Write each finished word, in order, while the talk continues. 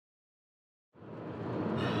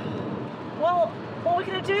are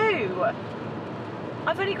we going to do?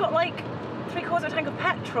 I've only got like 3/4 of a tank of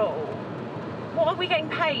petrol. What are we getting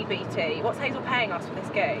paid, BT? What's Hazel paying us for this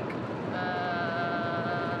gig?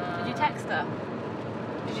 Did you text her?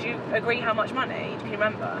 Did you agree how much money? Can you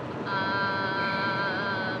remember?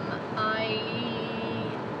 I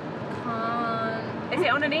can't. Is it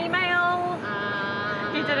on an email?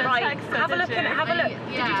 You didn't text her, have a look did you? have a look.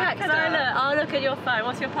 Did you text Can her? I look? I'll look at your phone.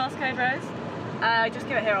 What's your passcode, Rose? Just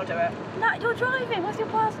give it here, I'll do it. No, you're driving. What's your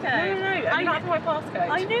passcode? No. You're not having my passcode.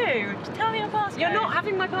 I knew. Just tell me your passcode. You're not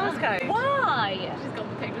having my passcode. Why? She's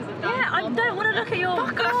got pictures of Yeah, I don't want to look at your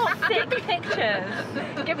sick pictures.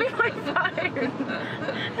 Give me my phone.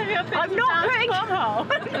 Have you got pictures I'm not of putting Dan's bumhole?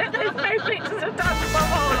 There's no pictures of Dan's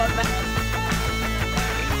bumhole on there.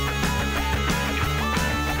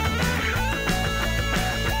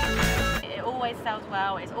 It always sells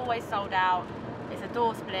well. It's always sold out. It's a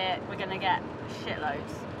door split. We're gonna get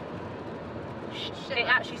shitloads. It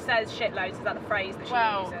actually says shitloads. Is that the phrase that she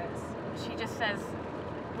uses? She just says.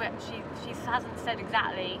 She hasn't said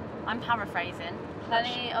exactly. I'm paraphrasing.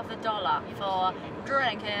 Plenty of the dollar for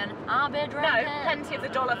drinking. I'll be drinking. No, plenty of the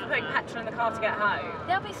dollar for putting petrol in the car to get home.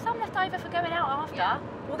 There'll be some left over for going out after. Yeah.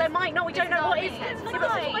 Well, there might not. We don't know what it is. That's what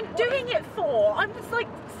I'm doing it for. I'm just like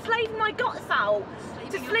slaving my guts out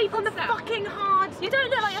to sleep on the fucking hard. You don't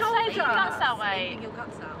look like you're slaving your guts out, mate.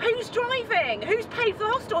 Who's driving? Who's paid for the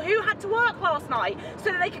hostel? Who had to work last night so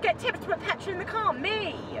that they could get tips to put petrol in the car?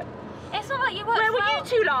 Me. It's not like you worked. Where were you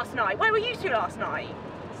two last night? Where were you two last night?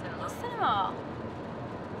 Cinema.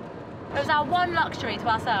 It was our one luxury to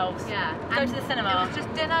ourselves. Yeah. Go to the cinema. It was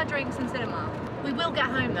just dinner, drinks and cinema. We will get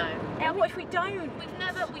home though. Yeah, what if we don't? We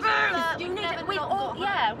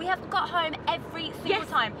have got home every single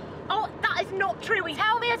time. Oh, that is not true.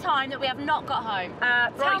 Tell me a time that we have not got home.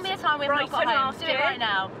 Tell me a time we have not got home. Do it right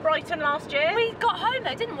now. Brighton last year. We got home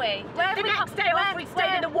though, didn't we? The next day off, we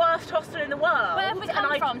stayed in the worst hostel in the world. Where have we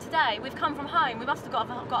come from today? We've come from home. We must have got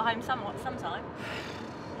home sometime.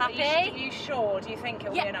 Happy? Are you sure? Do you think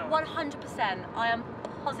it'll be enough? 100%. I am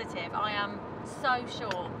positive. I am so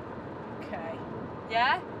sure. Okay.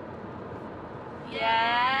 Yeah?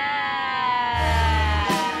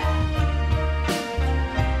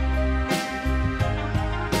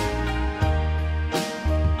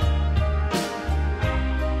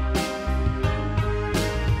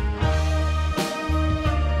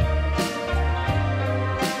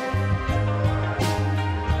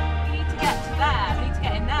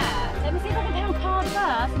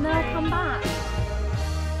 And then I'll come back.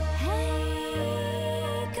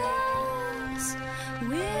 Hey girls,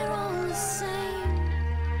 we're all the same,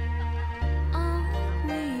 aren't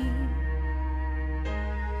we?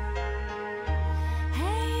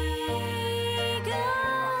 Hey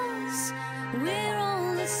girls, we're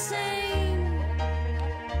all the same,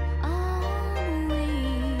 aren't we?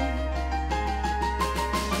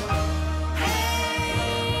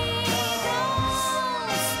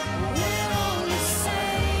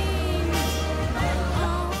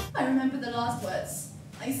 I remember the last words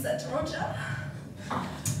I said to Roger.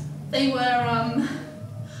 They were, I'm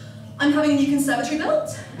having a new conservatory built.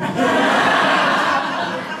 He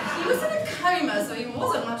was in a coma, so he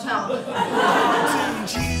wasn't much help.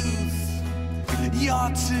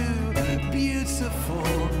 You're too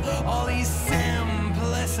beautiful. All these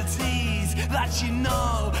simplicities that you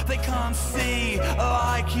know they can't see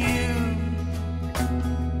like you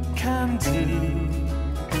can do.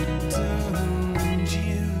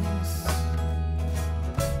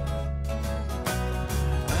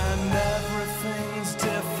 And everything's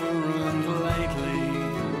different lately,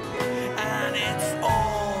 and it's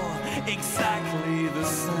all exactly the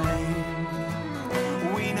same.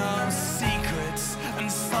 We know secrets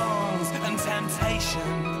and songs and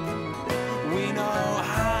temptation. We know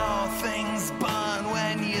how things burn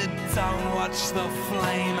when you don't watch the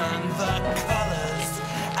flame, and the colours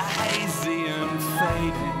are hazy and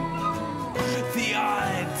fading. The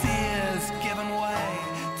ideas given way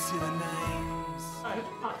to the names.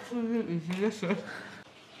 Absolutely delicious.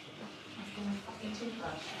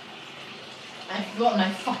 I've got my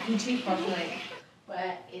fucking toothbrush, mate.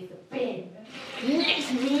 Where is the bin?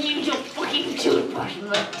 Let me use your fucking toothbrush,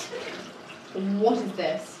 mate. What is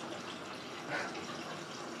this?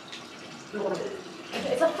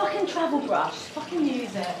 It's a fucking travel brush. Fucking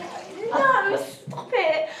use it. No, stop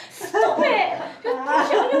it! Stop it! Just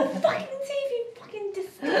brush it on your fucking teeth, you fucking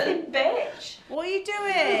disgusting bitch. What are you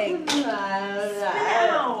doing? Spit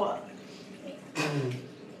out.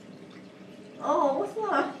 Oh, what's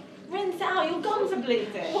that? Rinse it out, your gums are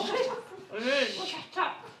bleeding. What? Shut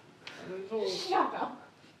up. Shut up.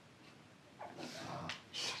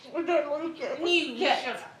 I don't like it. You get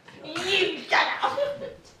You get out!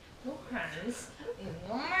 Your hands in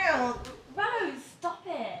your mouth. Rose, stop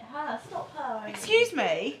it. Stop her. Excuse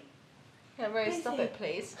me? Yeah, Rose, stop it,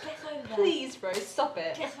 please. Get over there. Please, Rose, stop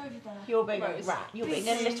it. Get over there. You're being Rose, a rat. You're please.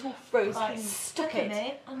 being a little Rose, Right, please. stop Look at it.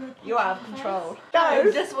 me. I'm gonna punch You're out of you in the control. face.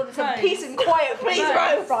 No! Just want some Rose. peace and quiet, please, Rose.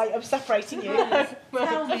 Rose. Right, I'm separating you. Rose,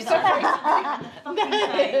 tell me that I'm fucking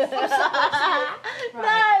face.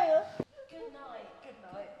 No! Good night. Good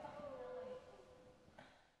night.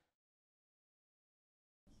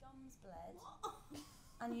 Gums bled.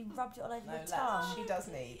 And you rubbed it all over your tongue. She does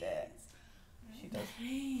need it. She does.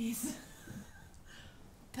 Please.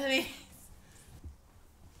 Please.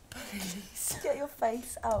 Please. Get your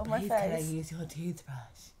face out of my Please, can I face. use your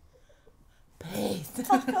toothbrush? Please.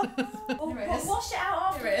 Oh, Here it is. wash it out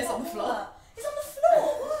after. Here it is on the floor. It's on the floor.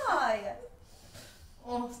 Why?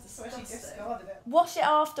 Oh, it's disgusting. Wash it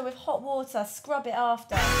after with hot water. Scrub it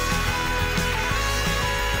after.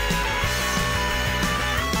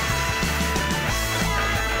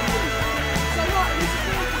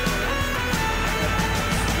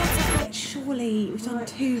 Surely, we've done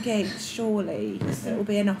 2 gigs, surely it will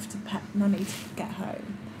be enough to pay money to get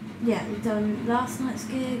home. Yeah, we've done last night's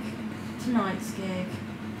gig, tonight's gig.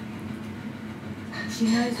 She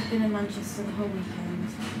knows we've been in Manchester the whole weekend.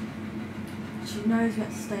 She knows we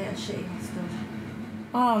had to stay at a shitty hostel.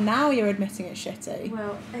 Oh, now you're admitting it's shitty.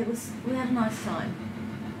 Well, we had a nice time.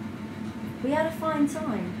 We had a fine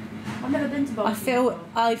time. I've never been to Bolton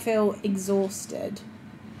I feel exhausted.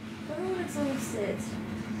 We're all exhausted.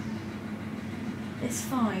 It's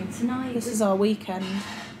fine. Tonight... This is our weekend.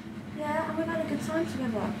 Yeah, and we've had a good time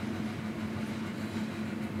together.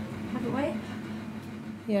 Haven't we?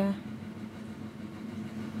 Yeah.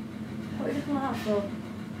 What are you looking like that for?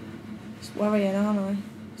 Just worrying, aren't I?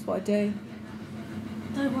 That's what I do.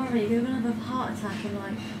 Don't worry, you're going to have a heart attack in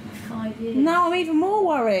like 5 years. Now I'm even more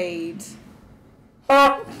worried.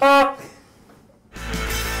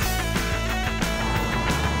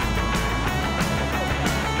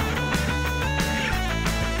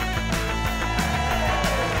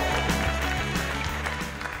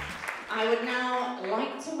 I would now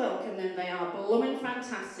like to welcome them. They are blooming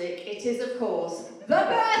fantastic. It is, of course, the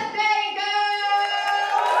Birthday Girl!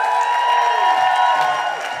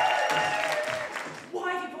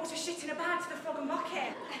 Why have you brought a shit in a bag to the Frog and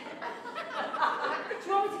Bucket? Do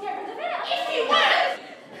you want me to get rid of it? If you want!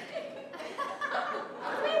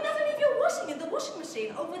 I mean, doesn't leave your washing in the washing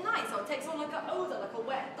machine overnight, so it takes on like an odour, like a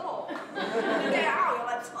wet dog. You get it out, you're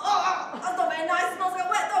like, oh, that's not very nice, it smells like a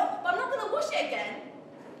wet dog, but I'm not going to wash it again.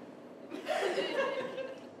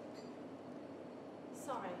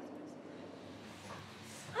 Sorry.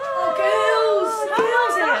 Oh, girls! That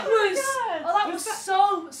was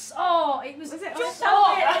it was it? just Oh,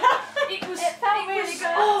 it was it felt really good.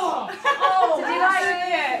 Oh, Did you like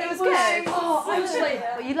it? It was good. Oh, honestly.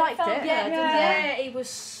 Well, you liked it? Yeah, it was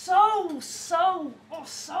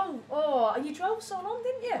and you drove so long,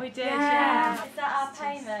 didn't you? We did, Yeah. Is that our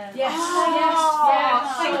payment? Yes, Oh,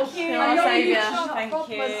 yes. thank you. I know you Saviour. can't Thank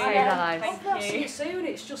problem. you. I Save our lives. I'll see you soon.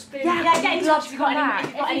 It's just been Yeah, get in touch if you've got any,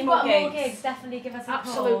 If you've got more gigs, definitely give us a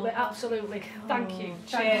call. Absolutely. Thank you.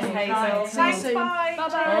 Cheers, Thank you. Hazel. Right, Thanks, see you soon. bye.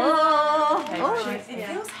 Bye-bye. Oh, It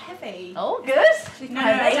feels heavy. oh, good. No,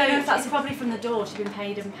 I don't know if that's probably from the door. She's been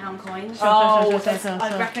paid in £1 coins. Oh, sure.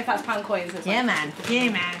 I reckon if that's pound coins, it's Yeah, man. Yeah,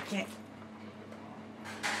 man. Yeah.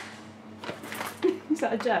 Is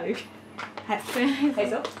that a joke?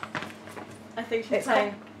 Hazel? I think she's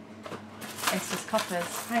saying. It's just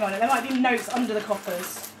coppers. Hang on, there might be notes under the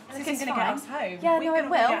coppers. This isn't going to get us home. Yeah, We're no, gonna it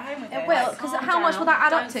will. Get home with It will, because how much will that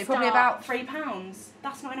add up to? Probably about £3.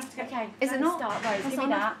 That's not enough to get. Okay, Is it don't not? start, Rose, That's give not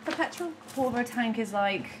me enough that. for petrol? Quarter of a tank is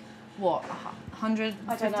like, what, 150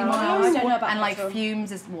 I don't know. miles? I don't know about and like petrol.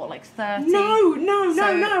 fumes is what, like 30? No.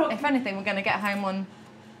 So if anything, we're going to get home on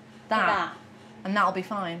that. And that'll be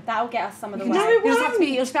fine. That'll get us some of the way. No, You'll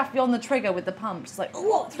just have to be on the trigger with the pump. Just like,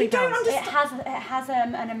 What? £3. You don't It has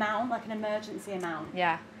an amount, like an emergency amount,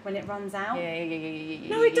 Yeah. when it runs out. Yeah.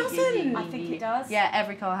 No, it doesn't. I think it does. Yeah,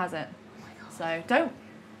 every car has it. So don't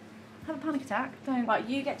have a panic attack. Don't. Right,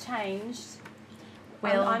 you get changed.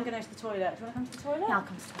 Will. I'm going to go to the toilet. Do you want to come to the toilet? Yeah, I'll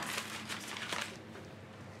come to the toilet.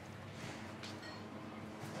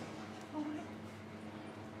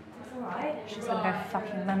 Alright. She's gonna go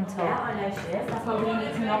fucking mental. Yeah, I know she is. That's why we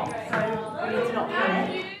need to not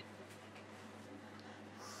panic.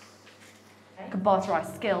 We could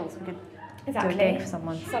barterise skills. We could do a gig for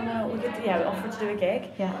someone. We could, offer to do a gig.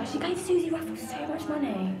 Yeah. She gave Suzi Ruffell so much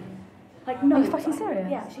money. Like Are notes. you fucking serious?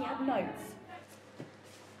 Yeah, she had notes.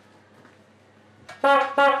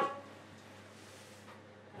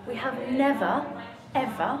 We have never,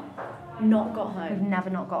 ever not got home. We've never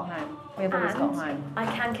not got home. We've always got home. I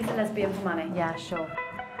can kiss a lesbian for money. Yeah, sure.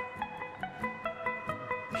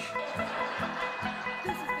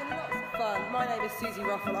 This has been lots of fun. My name is Suzi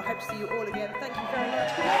Ruffell. I hope to see you all again. Thank you very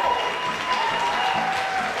much.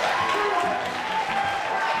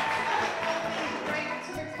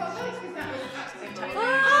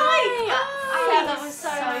 That was so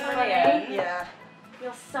funny. Yeah.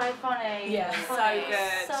 You're so funny. Yeah. So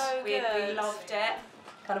good. So We good. loved it.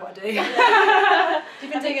 Kind of what I do.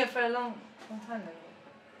 You've been doing it for a long time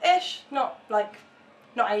though. Ish. Not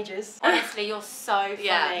ages. Honestly, you're so funny.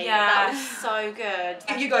 Yeah. That was so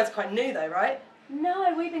good. You guys are quite new though, right?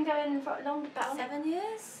 No, we've been going for about 7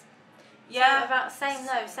 years? Yeah. About same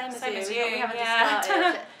as Same you. as We you, haven't yeah. just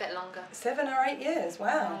started. A bit longer. 7 or 8 years.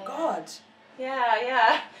 Wow. God.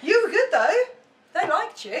 Yeah. You were good though. They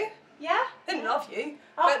liked you. Yeah? They didn't love you.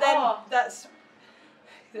 Oh, But then oh. that's.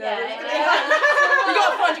 Yeah. You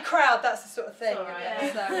got to find your crowd. That's the sort of thing. Alright.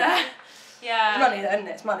 Isn't it? So, Yeah. Yeah. It's money though, isn't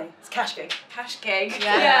it? It's money. It's cash gig. Cash gig.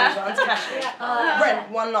 Yeah. It's cash gig. Rent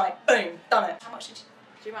one night. Boom. Done it. How much did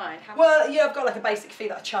Do you mind? Well, yeah, I've got like a basic fee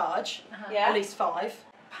that I charge. Yeah. At least £5.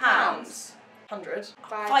 Pounds? 100.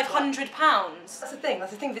 £500? That's the thing with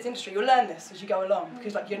this industry. You'll learn this as you go along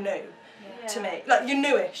because like you're new to me. Like you're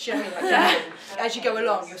newish, you know what I mean? Like, you're new. As you go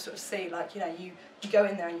along, you'll sort of see like, you know, you go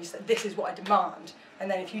in there and you say, this is what I demand. And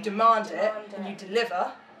then if you demand it and you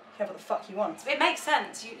deliver, you have what the fuck you want. It makes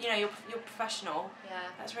sense. You know, you're professional. Yeah.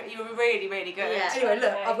 That's you're really, really good. Yeah. Anyway,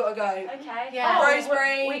 look, I've got to go. Okay. Yeah.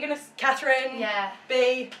 Rosemary, We're gonna. Catherine, Yeah. B.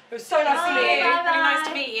 It was so nice to meet you. Really nice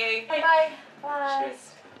to meet you. Bye. She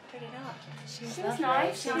was pretty nice. She was She was lovely.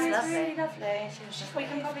 nice. She was lovely. really lovely. We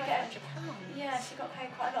can probably get £100. Yeah, she got paid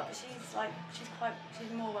quite a lot, but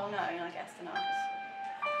she's more well known, I guess, than us.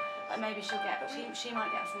 Like maybe she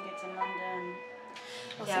might get some gigs in London.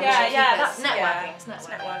 Yeah, That's yeah. networking. It's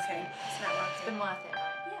networking. It's been worth it.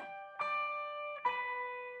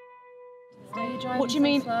 What do you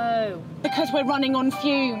mean? Slow. Because we're running on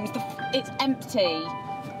fumes. It's empty.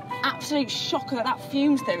 Absolute shocker that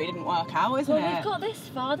fumes theory didn't work out, isn't it? Well, we've got this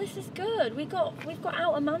far. This is good. We've got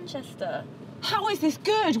out of Manchester. How is this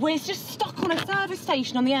good? We're just stuck on a service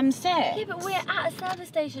station on the M6. Yeah, but we're at a service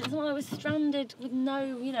station. It's not like we're stranded with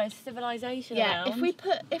no, civilization around. If we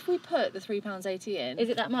put the £3.80 in, Is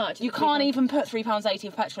it that much? You can't even put £3.80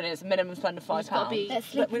 of petrol in. It's a minimum spend of £5. Let's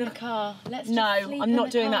sleep in the car. Let's just No, sleep I'm in not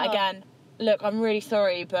the doing that car. again. Look, I'm really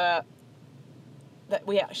sorry, but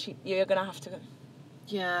you're gonna have to.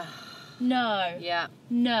 yeah, No. yeah.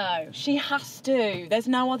 No. She has to. There's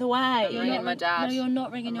no other way. I'm ringing my dad. No, you're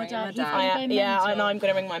not ringing your ringing dad. my He's dad. gonna go Yeah, mental. and I'm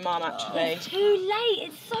gonna ring my mum actually. It's too late.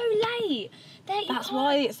 It's so late. That's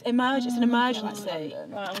why it's an emergency.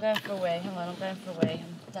 Right, I'm going for a wee. Hang on, I'm going for a wee.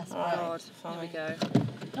 I'm desperate. Alright, Here we go.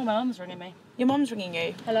 Oh, my mum's ringing me. Your mum's ringing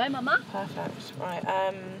you. Hello, Mama. Perfect. Right.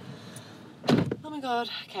 Oh my god.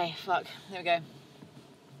 Okay, fuck. There we go.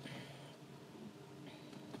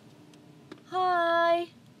 Hi.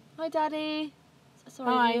 Hi, Daddy. Sorry,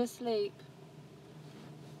 Hi. are you asleep?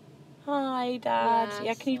 Hi, Dad. Yeah,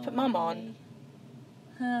 Yeah, can you put Mum on?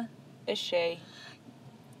 Huh. Is she?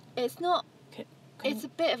 It's not. Can It's a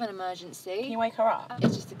bit of an emergency. you wake her up?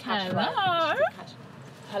 It's just a cash Hello. run.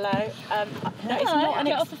 Hello. No, it's Hello. not. An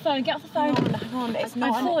Get off the phone. Get off the phone. Hang on. It's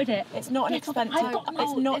not. Forward it. It's not an Get off- expensive. I've got It's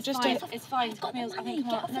money. not It's just fine. a. It's fine. got Camille's, money. I think,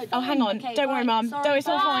 Get off the Oh, hang on. Okay, Don't worry, bye. Mum. Sorry. No, it's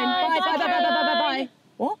all fine. Bye, bye, bye, bye, bye, bye, bye.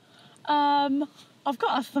 What? I've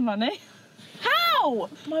got us the money. How?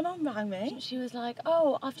 My mum rang me. She was like,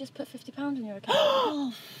 "Oh, I've just put £50 in your account."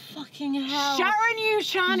 Oh, fucking hell. Sharon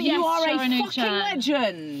Uchan, Yes, you are Sharon a fucking Uchan.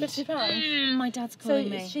 legend. £50. My dad's So calling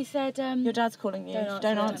me. she said, Your dad's calling you. Don't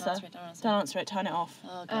answer it, answer. Don't answer it. Turn it off.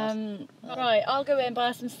 Oh, God. right, I'll go in buy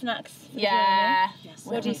us some snacks. For the Yeah. Yes.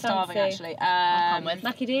 What do you starving fancy? actually. I'll come with. journey.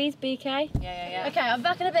 Mackie D's, BK. Yeah. Okay, I'm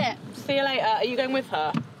back in a bit. See you later. Are you going with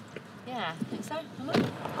her? Yeah, I think so. Am I?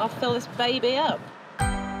 I'll fill this baby up.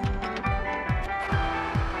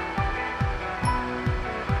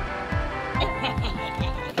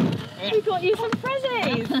 We got you some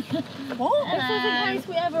prezzies. What? This is in case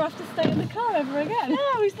we ever have to stay in the car ever again.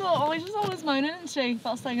 Yeah, we thought, oh, she's always moaning, isn't she,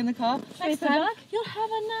 about staying in the car. Next time, you'll have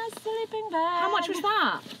a nice sleeping bag. How much was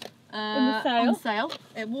that? the sale? On sale.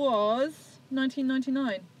 It was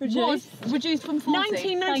 £19.99. Reduced. Reduced from 40.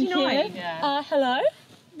 £19.99. Yeah. Hello.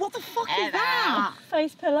 What the fuck is that?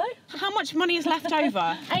 Face pillow. How much money is left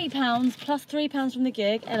over? £8 plus £3 from the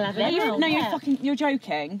gig. £11. You're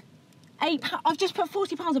joking. £8. I've just put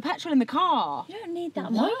 £40 of petrol in the car. You don't need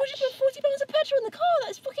that Why much. would you put £40 of petrol in the car?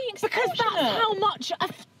 That's fucking extortionate. Because that's how much a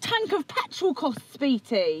tank of petrol costs,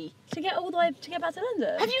 Beatty. To get all the way to get back to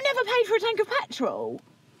London. Have you never paid for a tank of petrol?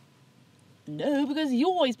 No, because you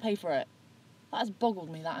always pay for it. That has boggled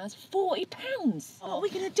me, that has. £40. What are we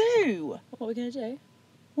going to do? What are we going to do?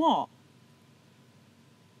 What?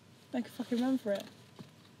 Make a fucking run for it.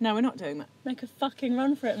 No, we're not doing that. Make a fucking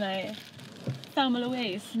run for it, mate. Thelma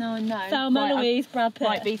Louise. No, no. Thelma Louise, Brad Pitt.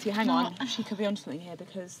 Right, BT, hang on. She could be onto something here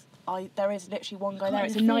because there is literally one guy there.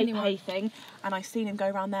 It's a night pay thing, and I've seen him go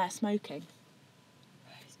around there smoking.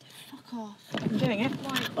 Fuck off. I'm doing it.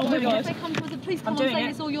 Right, Oh my God. If they come towards the police, come I'm on, doing say it.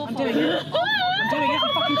 it's all your I'm fault. doing it. I'm doing it.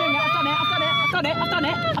 I'm fucking doing it. I've done it. I've done it. I've done it. I've done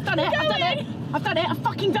it. I've done it. I've done it. I've done it. I've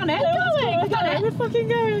fucking done it. I've done it. We're fucking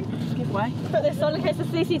going. Give way. Put this on in case of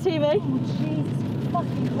CCTV. Oh, Jesus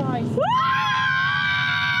fucking Christ.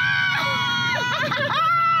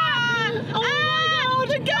 Oh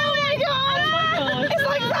my God! Oh my God! It's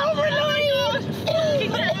like Thelma and Louise!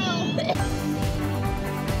 Fucking hell!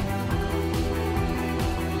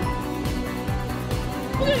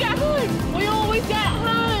 We're gonna get home! We always get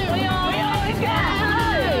home! We always get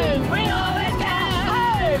home! We always get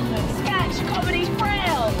home! Sketch comedy's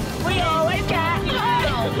real! We always get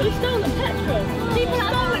home! We've stolen petrol.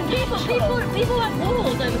 People have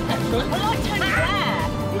wars over petrol. I like Tony Blair!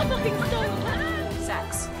 You fucking stole petrol.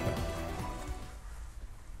 Sex.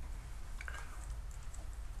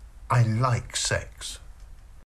 I like sex.